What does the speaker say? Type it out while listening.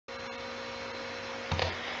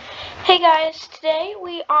Hey guys, today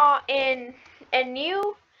we are in a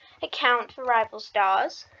new account for Rival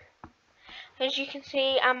Stars. As you can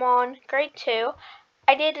see, I'm on grade 2.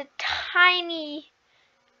 I did a tiny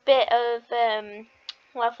bit of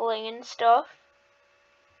leveling and stuff.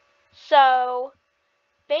 So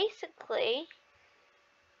basically,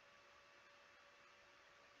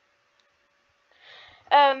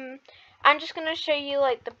 I'm just gonna show you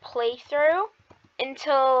like the playthrough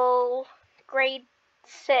until grade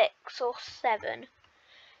 6 or 7.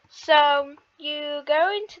 So you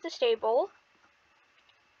go into the stable,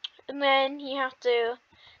 and then you have to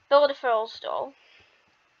build a foal stall.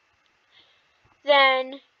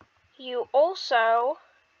 Then you also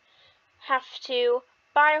have to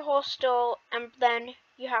buy a horse stall, and then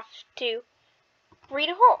you have to breed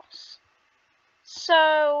a horse.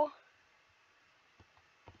 So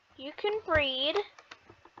you can breed.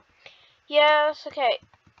 Yes, okay.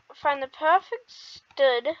 Find the perfect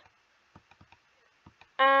stud.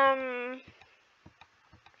 I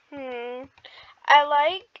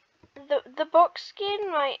like the box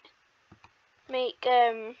skin might make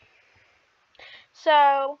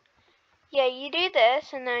so yeah, you do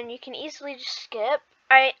this and then you can easily just skip.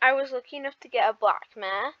 I was lucky enough to get a black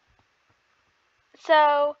mare.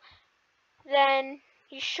 So then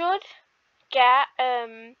you should get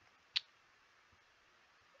a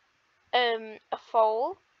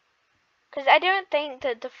foal, because I don't think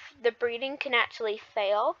that the breeding can actually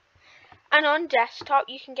fail. And on desktop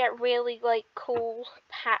you can get really like cool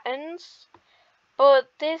patterns, but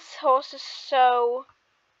this horse is so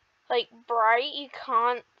like bright you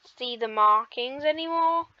can't see the markings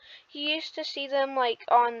anymore. You used to see them like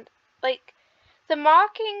on like the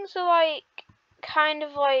markings are like kind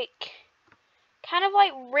of like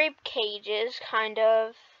rib cages kind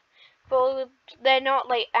of, but they're not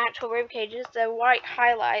like actual rib cages. They're white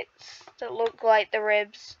highlights that look like the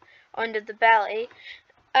ribs under the belly.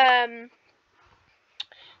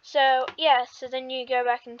 So yeah, so then you go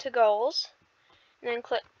back into goals and then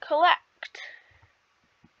click collect.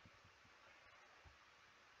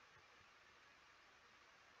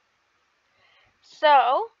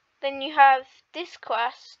 So then you have this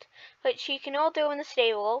quest, which you can all do in the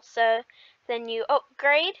stable. So then you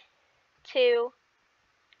upgrade to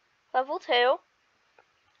level 2.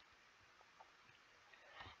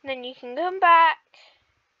 And then you can come back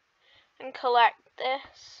and collect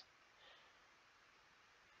this.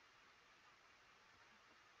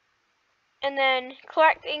 And then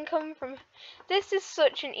collect income from, this is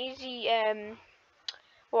such an easy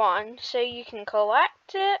one. So you can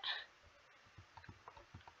collect it.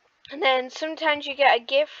 And then sometimes you get a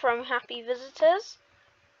gift from happy visitors,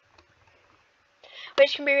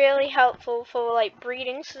 which can be really helpful for like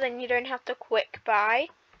breeding, so then you don't have to quick buy.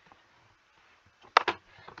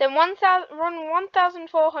 Then run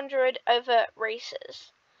 1,400 overt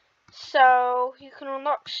races. So you can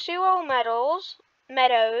unlock Suo meadows,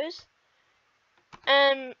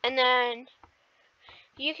 and then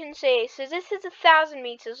you can see, so this is 1,000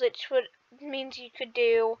 meters, which means you could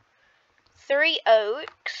do 3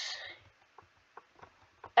 oaks,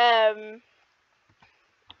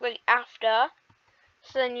 like after,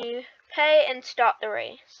 so then you pay and start the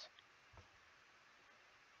race.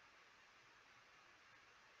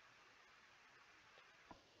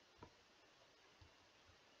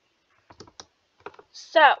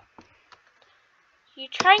 So you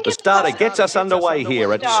try and The get starter gets us underway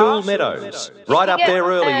here at Sewell Meadows. Right up there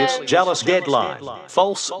early, it's Jealous Deadline.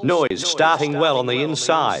 False Noise starting well on the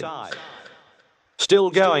inside. Still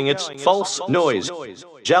going, it's False Noise.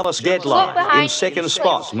 Jealous Deadline in second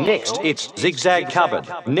spot. Next, it's Zigzag Cupboard.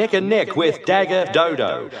 Neck and neck with Dagger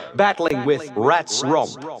Dodo. Battling with Rats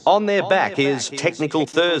Romp. On their back is Technical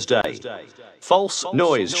Thursday. False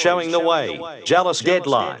Noise showing the way. Jealous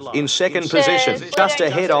Deadline in second position, just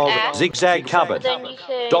ahead of Zigzag Cupboard.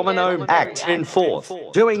 Domino Act in fourth,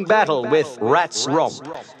 doing battle with Rats Romp.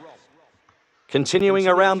 Continuing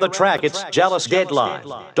around the track, it's Jealous Deadline.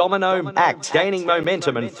 Domino Act gaining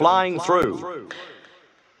momentum and flying through.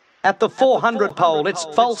 At the 400 pole, it's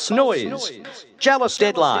False Noise. Jealous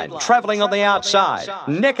Deadline travelling on the outside.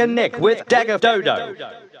 Neck and neck with Dagger Dodo.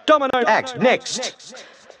 Domino Act next.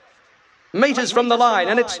 Meters from the line,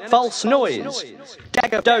 and it's False Noise.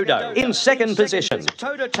 Dagger Dodo in second position,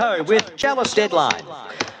 toe-to-toe with Jealous Deadline.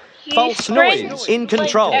 False Noise in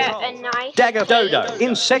control. Dagger Dodo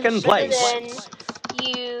in second place.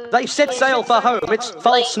 They set sail for home, it's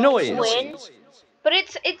False Noise. But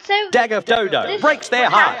it's so Dagger Dodo breaks their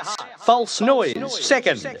hearts. False Noise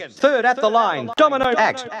second. Third at the line, Domino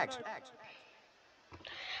Act.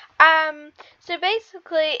 So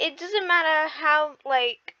basically, it doesn't matter how,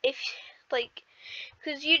 like, if, like,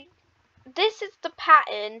 because this is the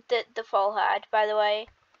pattern that the foal had, by the way.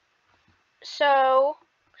 So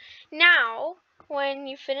now, when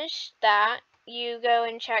you finish that, you go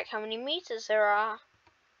and check how many meters there are.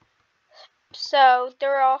 So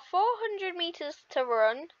there are 400 meters to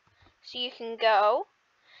run, so you can go,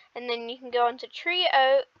 and then you can go on to 3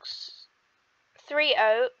 oaks,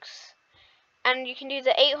 and you can do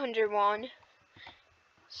the 800 one.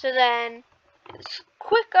 So then it's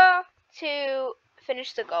quicker to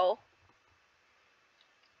finish the goal.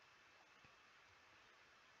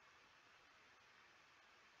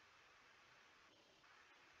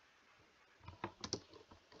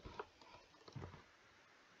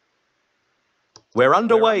 We're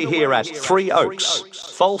underway here at 3 Oaks.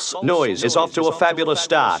 False Noise is off to a fabulous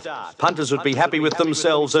start. Punters would be happy with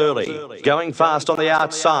themselves early. Going fast on the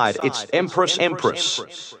outside, it's Empress.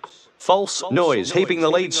 False Noise heaping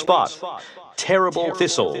the lead spot. Terrible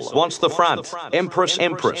Thistle wants the front. Empress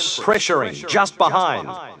pressuring just behind.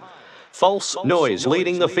 False Noise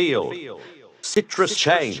leading the field. Citrus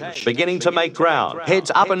Change beginning to make ground.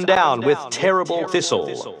 Heads up and down with Terrible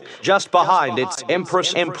Thistle. Just behind, it's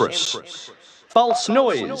Empress. False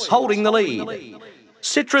Noise holding the lead.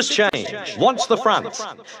 Citrus Change wants the front,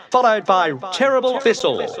 followed by Terrible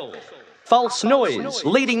Thistle. False Noise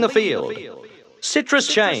leading the field. Citrus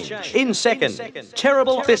Change in second.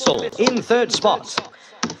 Terrible Thistle in third spot.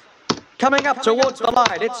 Coming up towards the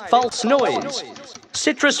line, it's False Noise.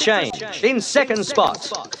 Citrus Change in second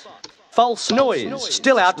spot. False Noise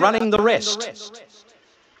still outrunning the rest.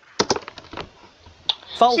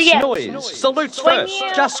 False Noise salutes first,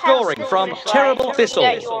 just scoring from Terrible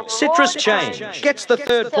Thistle. Citrus Change gets the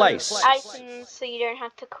third place. Items so you don't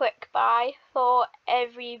have to quick buy for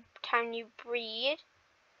every time you breed.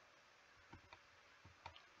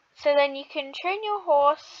 So then you can train your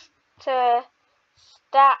horse to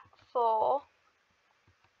stat 4.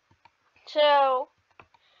 So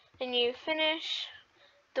then you finish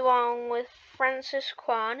the one with Francis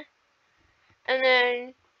Kwan, and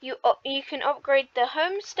then you can upgrade the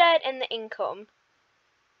homestead and the income.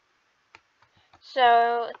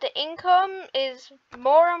 So the income is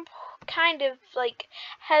more kind of like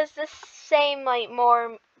has the same more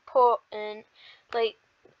important, like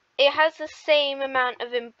it has the same amount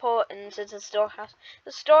of importance as the storehouse.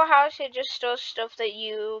 The storehouse, it just stores stuff that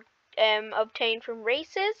you obtain from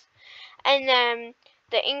races, and then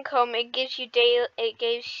the income, it gives you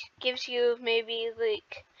gives you maybe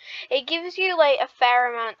it gives you a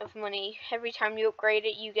fair amount of money. Every time you upgrade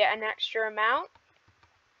it, you get an extra amount.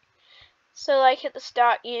 So at the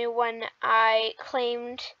start, when I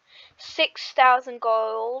claimed 6,000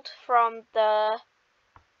 gold from the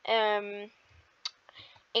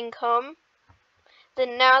income,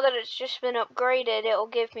 then now that it's just been upgraded, it'll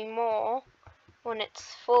give me more when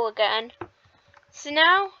it's full again. So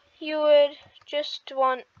now you would just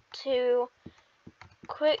want to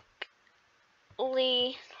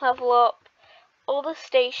quickly level up all the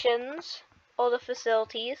stations, all the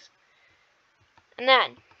facilities, and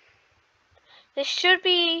then this should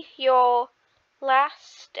be your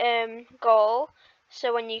last goal.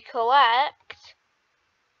 So when you collect,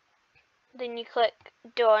 then you click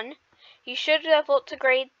done. You should level up to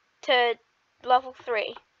grade to level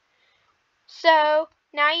 3. So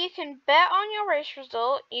now you can bet on your race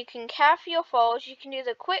result, you can care for your foals, you can do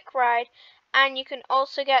the quick ride, and you can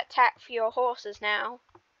also get tack for your horses now.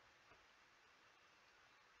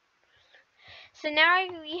 So now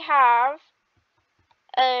we have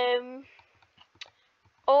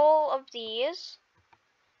all of these.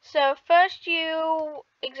 So first for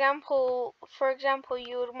example,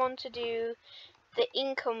 you would want to do the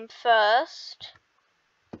income first,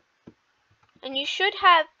 and you should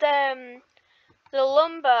have the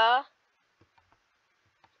lumber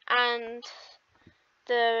and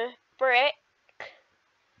the bricks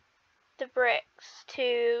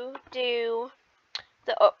to do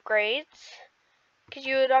the upgrades, because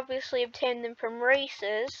you would obviously obtain them from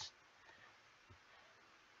races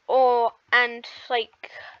and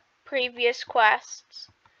previous quests.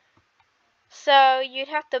 So you'd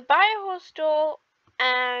have to buy a horse stall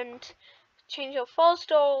and change your foal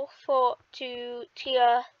stall to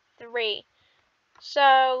tier 3.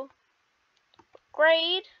 So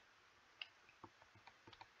grade,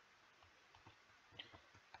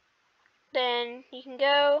 then you can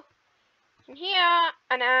go in here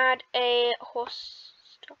and add a horse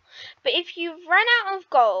stall. But if you run out of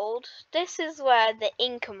gold, this is where the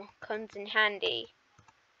income comes in handy.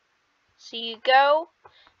 So you go,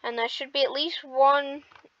 and there should be at least one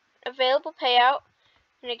available payout,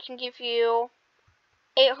 and it can give you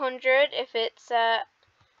 800 if it's at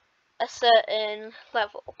a certain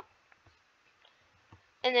level.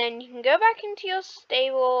 And then you can go back into your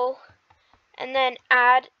stable and then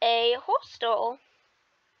add a horse stall.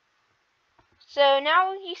 So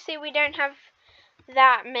now you see we don't have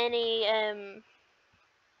that many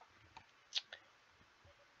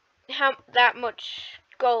that much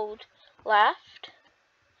gold left.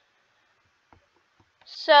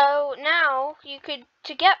 So now you could,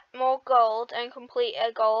 to get more gold and complete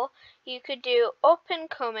a goal, you could do up and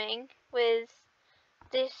coming with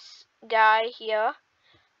this guy here.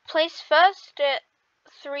 Place first at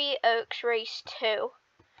 3 Oaks race 2.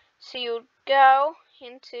 So you'll go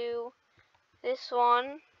into this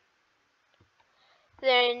one.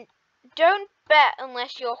 Then don't bet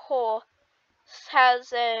unless your horse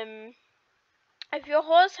has if your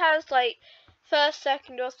horse has like first,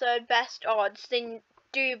 second or third best odds, then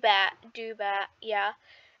do bet, yeah.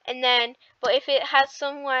 And then, but if it has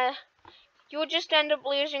somewhere, you'll just end up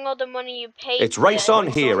losing all the money you paid. It's race on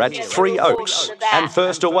here at 3 Oaks, and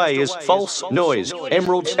first away is False Noise.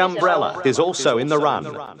 Emerald's Umbrella is also in the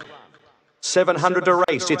run. 700 to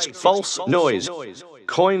race, it's False Noise.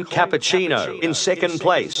 Coin Cappuccino in second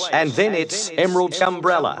place, and then it's Emerald's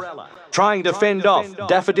Umbrella. Trying to fend off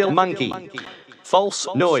Daffodil Monkey. False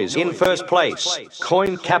Noise in first place.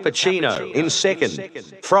 Coin Cappuccino in second.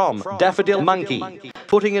 From Daffodil Monkey.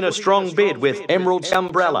 Putting in a strong bid with Emerald's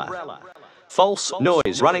Umbrella. False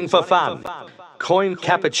Noise running for fun. Coin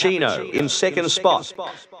Cappuccino in second spot.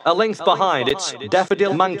 A length behind, it's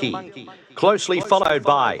Daffodil Monkey. Closely followed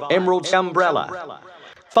by Emerald's Umbrella.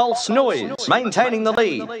 False Noise maintaining the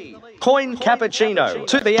lead. Coin Cappuccino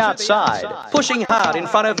to the outside, pushing hard in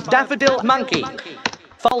front of Daffodil Monkey.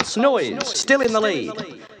 False Noise still in the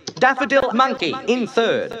lead. Daffodil Monkey in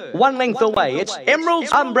third. 1 length away, it's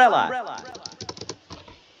Emerald's Umbrella.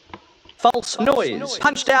 False Noise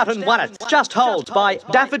punched out and won it. Just holds by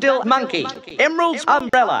Daffodil Monkey. Emerald's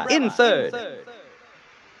Umbrella in third.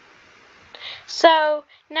 So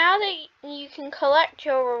now that you can collect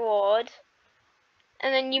your reward,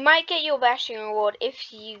 and then you might get your betting reward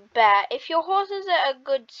if you bet. If your horse is at a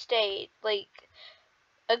good state, like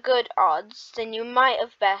a good odds, then you might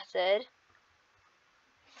have betted.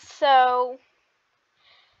 So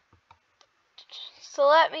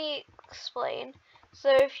let me explain.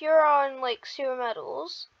 So if you're on like Super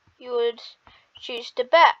Medals, you would choose to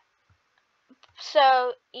bet.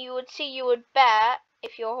 So you would bet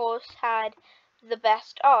if your horse had the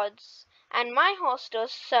best odds, and my horse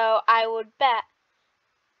does, so I would bet.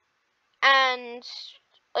 And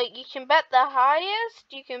like you can bet the highest,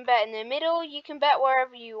 you can bet in the middle, you can bet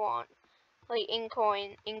wherever you want, like in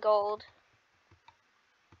coin, in gold.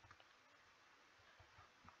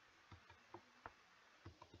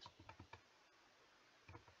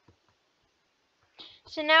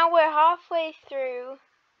 So now we're halfway through,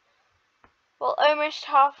 well, almost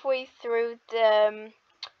halfway through the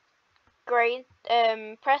grade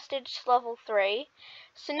Prestidge level 3.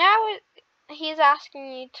 So now he's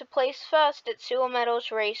asking you to place first at Silver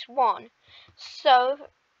Medals race 1. So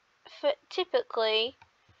typically,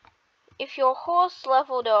 if your horse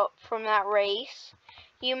leveled up from that race,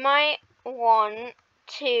 you might want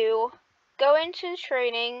to go into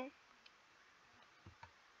training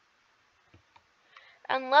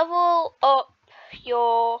and level up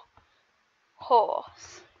your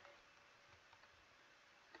horse.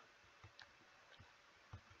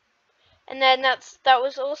 And then that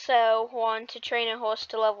was also one to train a horse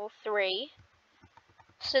to level 3.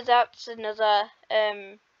 So that's another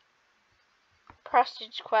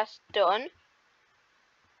Prestidge quest done.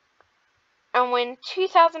 And win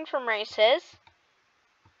 2,000 from races.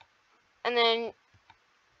 And then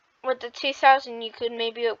with the 2,000 you could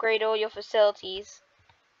maybe upgrade all your facilities.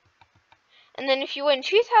 And then if you win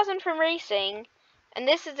 2,000 from racing, and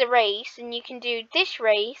this is a race, and you can do this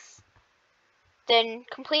race, then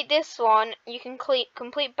complete this one, you can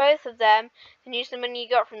complete both of them, and use the money you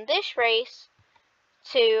got from this race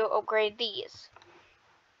to upgrade these.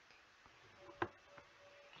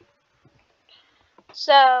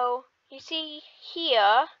 So, you see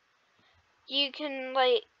here, you can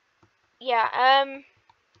like,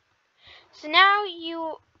 so now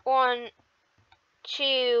you want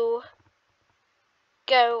to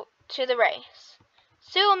go to the race.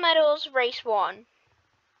 Silver Medals race 1.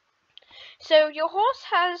 So your horse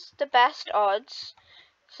has the best odds,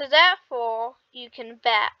 so therefore you can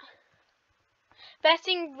bet.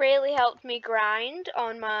 Betting really helped me grind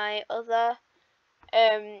on my other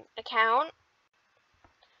account,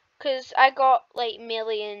 because I got like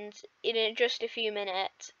millions in just a few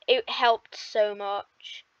minutes. It helped so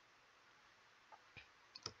much.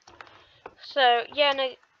 So yeah,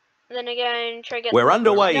 then again, try to get We're the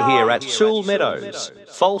underway start. here at Sewell Meadows.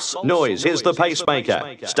 False Noise is the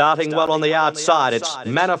pacemaker. Starting well on the outside, it's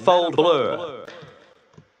Manifold Blur.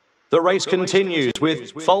 The race continues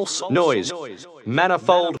with False Noise.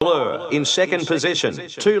 Manifold Blur in second position.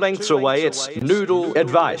 2 lengths away, it's Noodle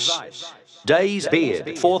Advice. Day's Beard,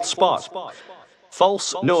 4th spot.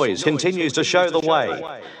 False Noise continues to show the way.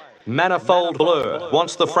 Manifold Blur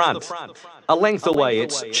wants the front. A length away,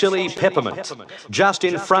 it's Chili Peppermint. Just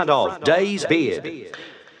in front of Day's Beard.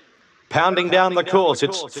 Pounding down the course,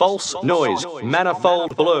 it's False Noise,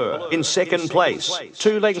 Manifold Blur in second place.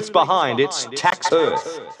 2 lengths behind, it's Tax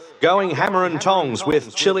Earth. Going hammer and tongs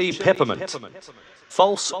with Chili Peppermint.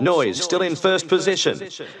 False Noise still in first position.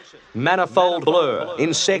 Manifold Blur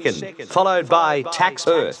in second, followed by Tax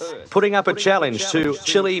Earth, putting up a challenge to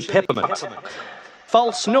Chili Peppermint.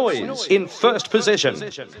 False Noise in first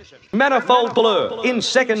position. Manifold Blur in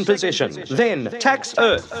second position. Then Tax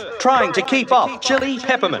Earth trying to keep off Chili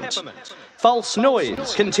Peppermint. False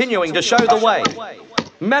Noise continuing to show the way.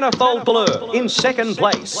 Manifold Blur in second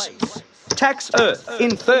place. Tax Earth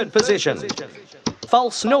in third position.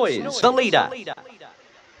 False Noise, the leader.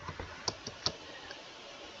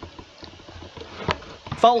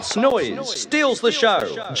 False Noise steals the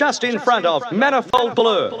show, just in front of Manifold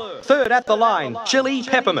Blur. Third at the line, Chili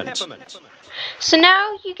Peppermint. So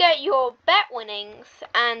now you get your bet winnings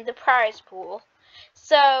and the prize pool.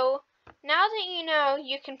 So now that you know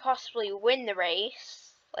you can possibly win the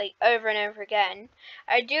race, like over and over again,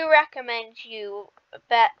 I do recommend you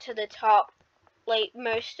bet to the top,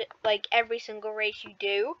 like every single race you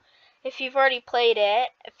do, if you've already played it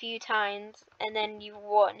a few times and then you've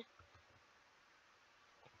won.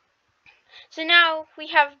 So now we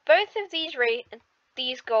have both of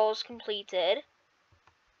these goals completed.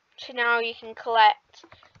 So now you can collect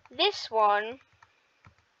this one,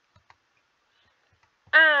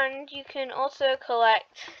 and you can also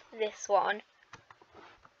collect this one.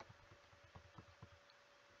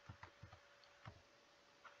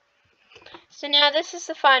 So now this is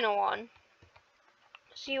the final one.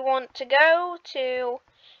 So you want to go to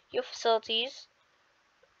your facilities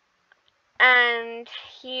and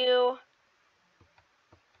you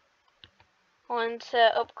want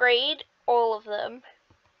to upgrade all of them.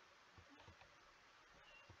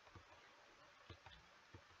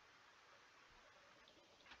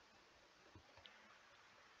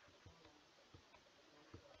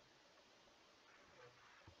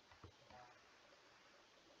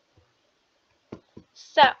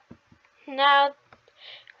 So now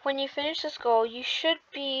when you finish this goal, you should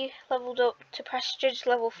be leveled up to Prestidge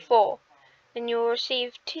level 4. Then you'll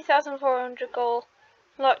receive 2,400 gold,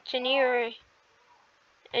 locked a new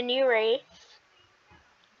race,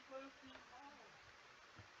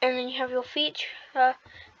 and then you have your feature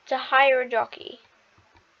to hire a jockey.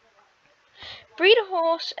 Breed a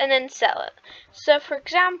horse and then sell it. So for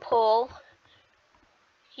example,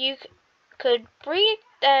 you could breed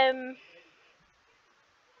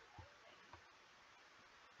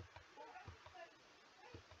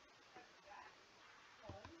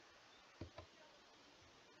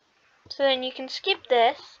so then you can skip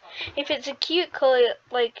this. If it's a cute colour,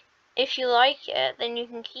 like if you like it, then you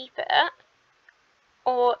can keep it.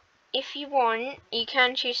 Or if you want, you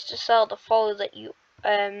can choose to sell the foal that you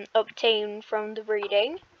obtain from the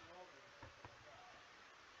breeding.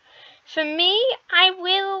 For me, I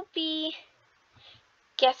will be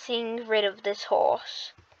getting rid of this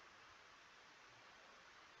horse.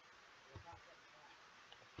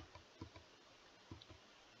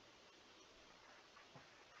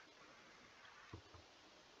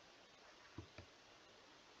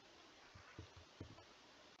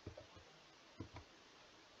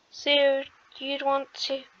 So you'd want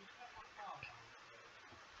to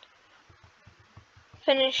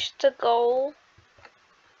finish the goal.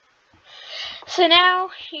 So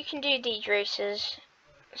now you can do these races.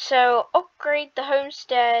 So upgrade the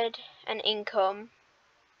homestead and income,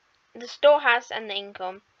 the storehouse and the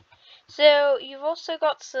income. So you've also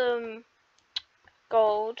got some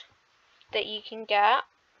gold that you can get.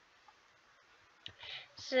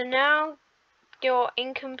 So now your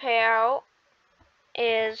income payout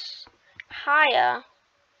is higher.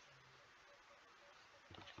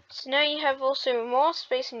 So now you have also more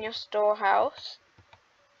space in your storehouse,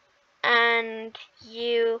 and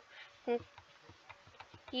you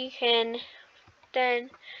can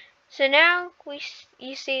then. So now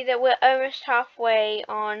you see that we're almost halfway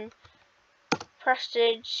on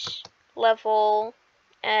Prestidge level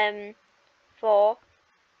 4.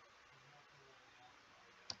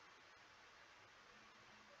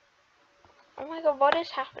 Oh my god, what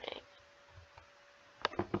is happening?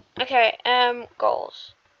 Okay,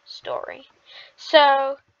 goals. story.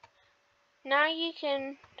 So now you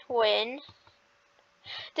can win.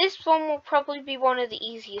 This one will probably be one of the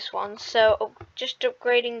easiest ones, so just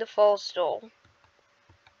upgrading the fall stall.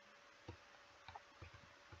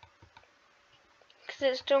 Because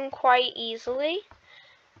it's done quite easily.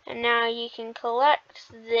 And now you can collect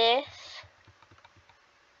this.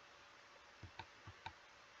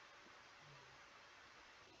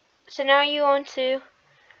 So now you want to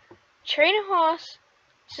train a horse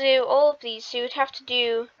to do all of these. So you would have to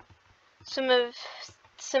do some of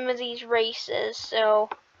these races. So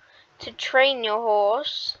to train your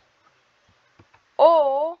horse,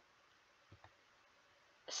 or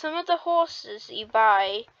some of the horses that you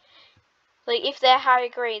buy, like if they're higher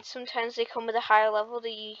grade, sometimes they come with a higher level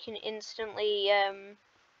that you can instantly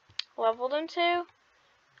level them to.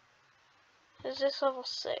 Is this level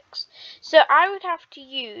 6? So I would have to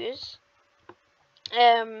use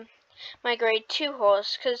my grade 2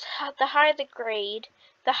 horse, because the higher the grade,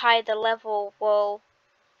 the higher the level will,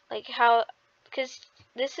 like how, because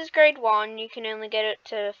this is grade 1, you can only get it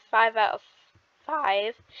to 5 out of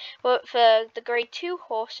 5, but for the grade 2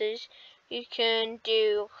 horses, you can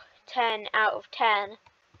do 10 out of 10.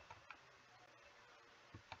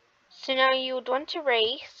 So now you would want to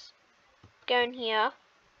race, go in here,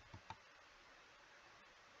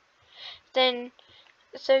 then,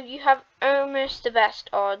 so you have almost the best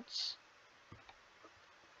odds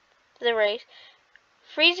for the race.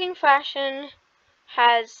 Freezing Fashion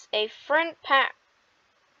has a front pack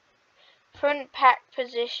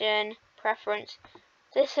position preference.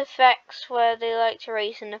 This affects where they like to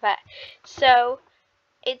race in the pack. So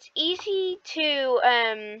it's easy to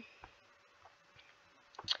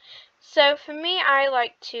so for me, I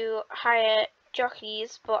like to hire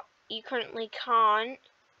jockeys, but you currently can't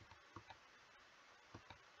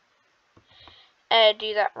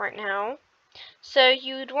do that right now. So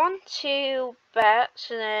you'd want to bet,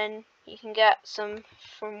 so then you can get some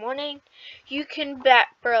from winning. You can bet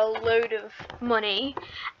for a load of money.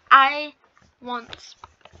 I once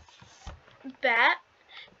bet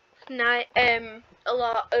a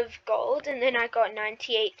lot of gold, and then I got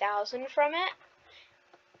 98,000 from it.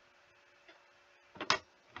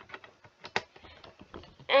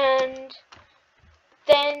 And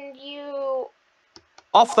then you...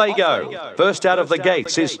 Off they go. First out of the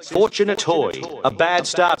gates is Fortunate Toy. A bad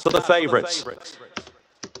start for the favourites.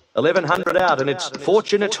 1100 out, and it's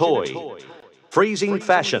Fortunate Toy. Freezing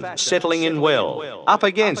Fashion, settling in well. Up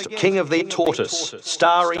against King of the Tortoise,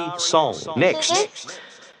 Starry Song. Next,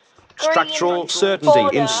 Structural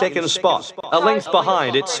Certainty in second spot. A length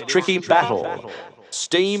behind, it's Tricky Battle.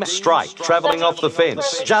 Steam Strike, travelling off the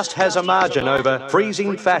fence, just has a margin over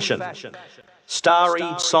Freezing Fashion. Starry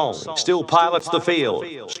Song still pilots the field.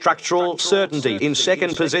 Structural Certainty in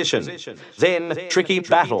second position. Then Tricky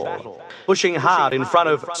Battle. Pushing hard in front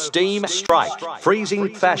of Steam Strike.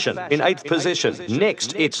 Freezing Fashion in 8th position.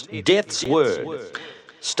 Next, it's Death's Word.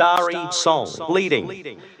 Starry Song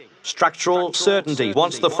leading. Structural Certainty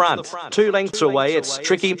wants the front. 2 lengths away, it's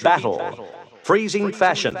Tricky Battle. Freezing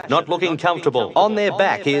Fashion not looking comfortable. On their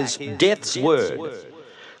back is Death's Word.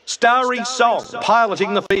 Starry Song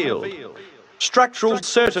piloting the field. Structural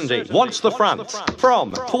Certainty wants the front.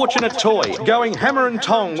 From Fortunate Toy, going hammer and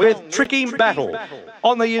tong with Tricky Battle.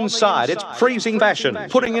 On the inside, it's Freezing Fashion,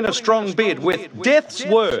 putting in a strong bid with Death's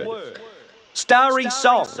Word. Starry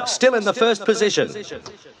Song still in the first position.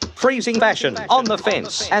 Freezing Fashion on the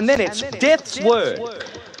fence, and then it's Death's Word.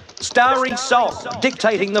 Starry Song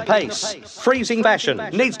dictating the pace. Freezing Fashion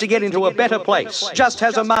needs to get into a better place. Just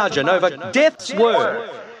has a margin over Death's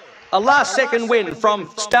Word. A last-second win from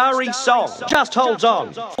Starry Song. Just holds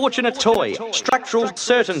on. Fortunate Toy, Structural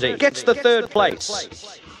Certainty, gets the 3rd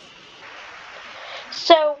place.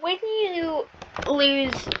 So when you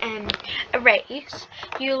lose a race,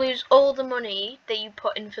 you lose all the money that you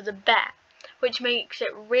put in for the bet, which makes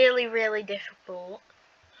it really, really difficult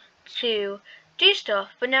to do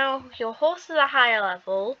stuff. But now your horse is a higher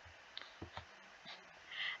level,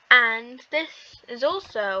 and this is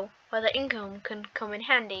also where the income can come in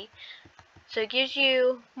handy. So it gives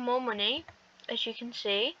you more money, as you can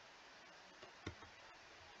see.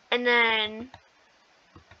 And then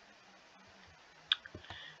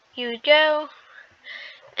you would go,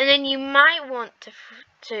 and then you might want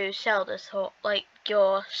to sell this horse, like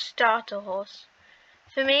your starter horse.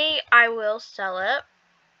 For me, I will sell it.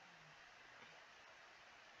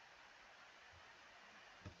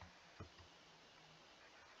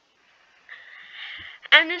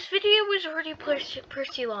 And this video was already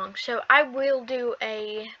pretty long, so I will do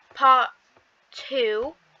a part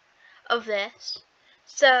 2 of this.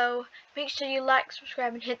 So Make sure you like,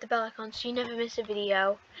 subscribe, and hit the bell icon so you never miss a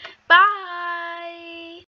video. Bye!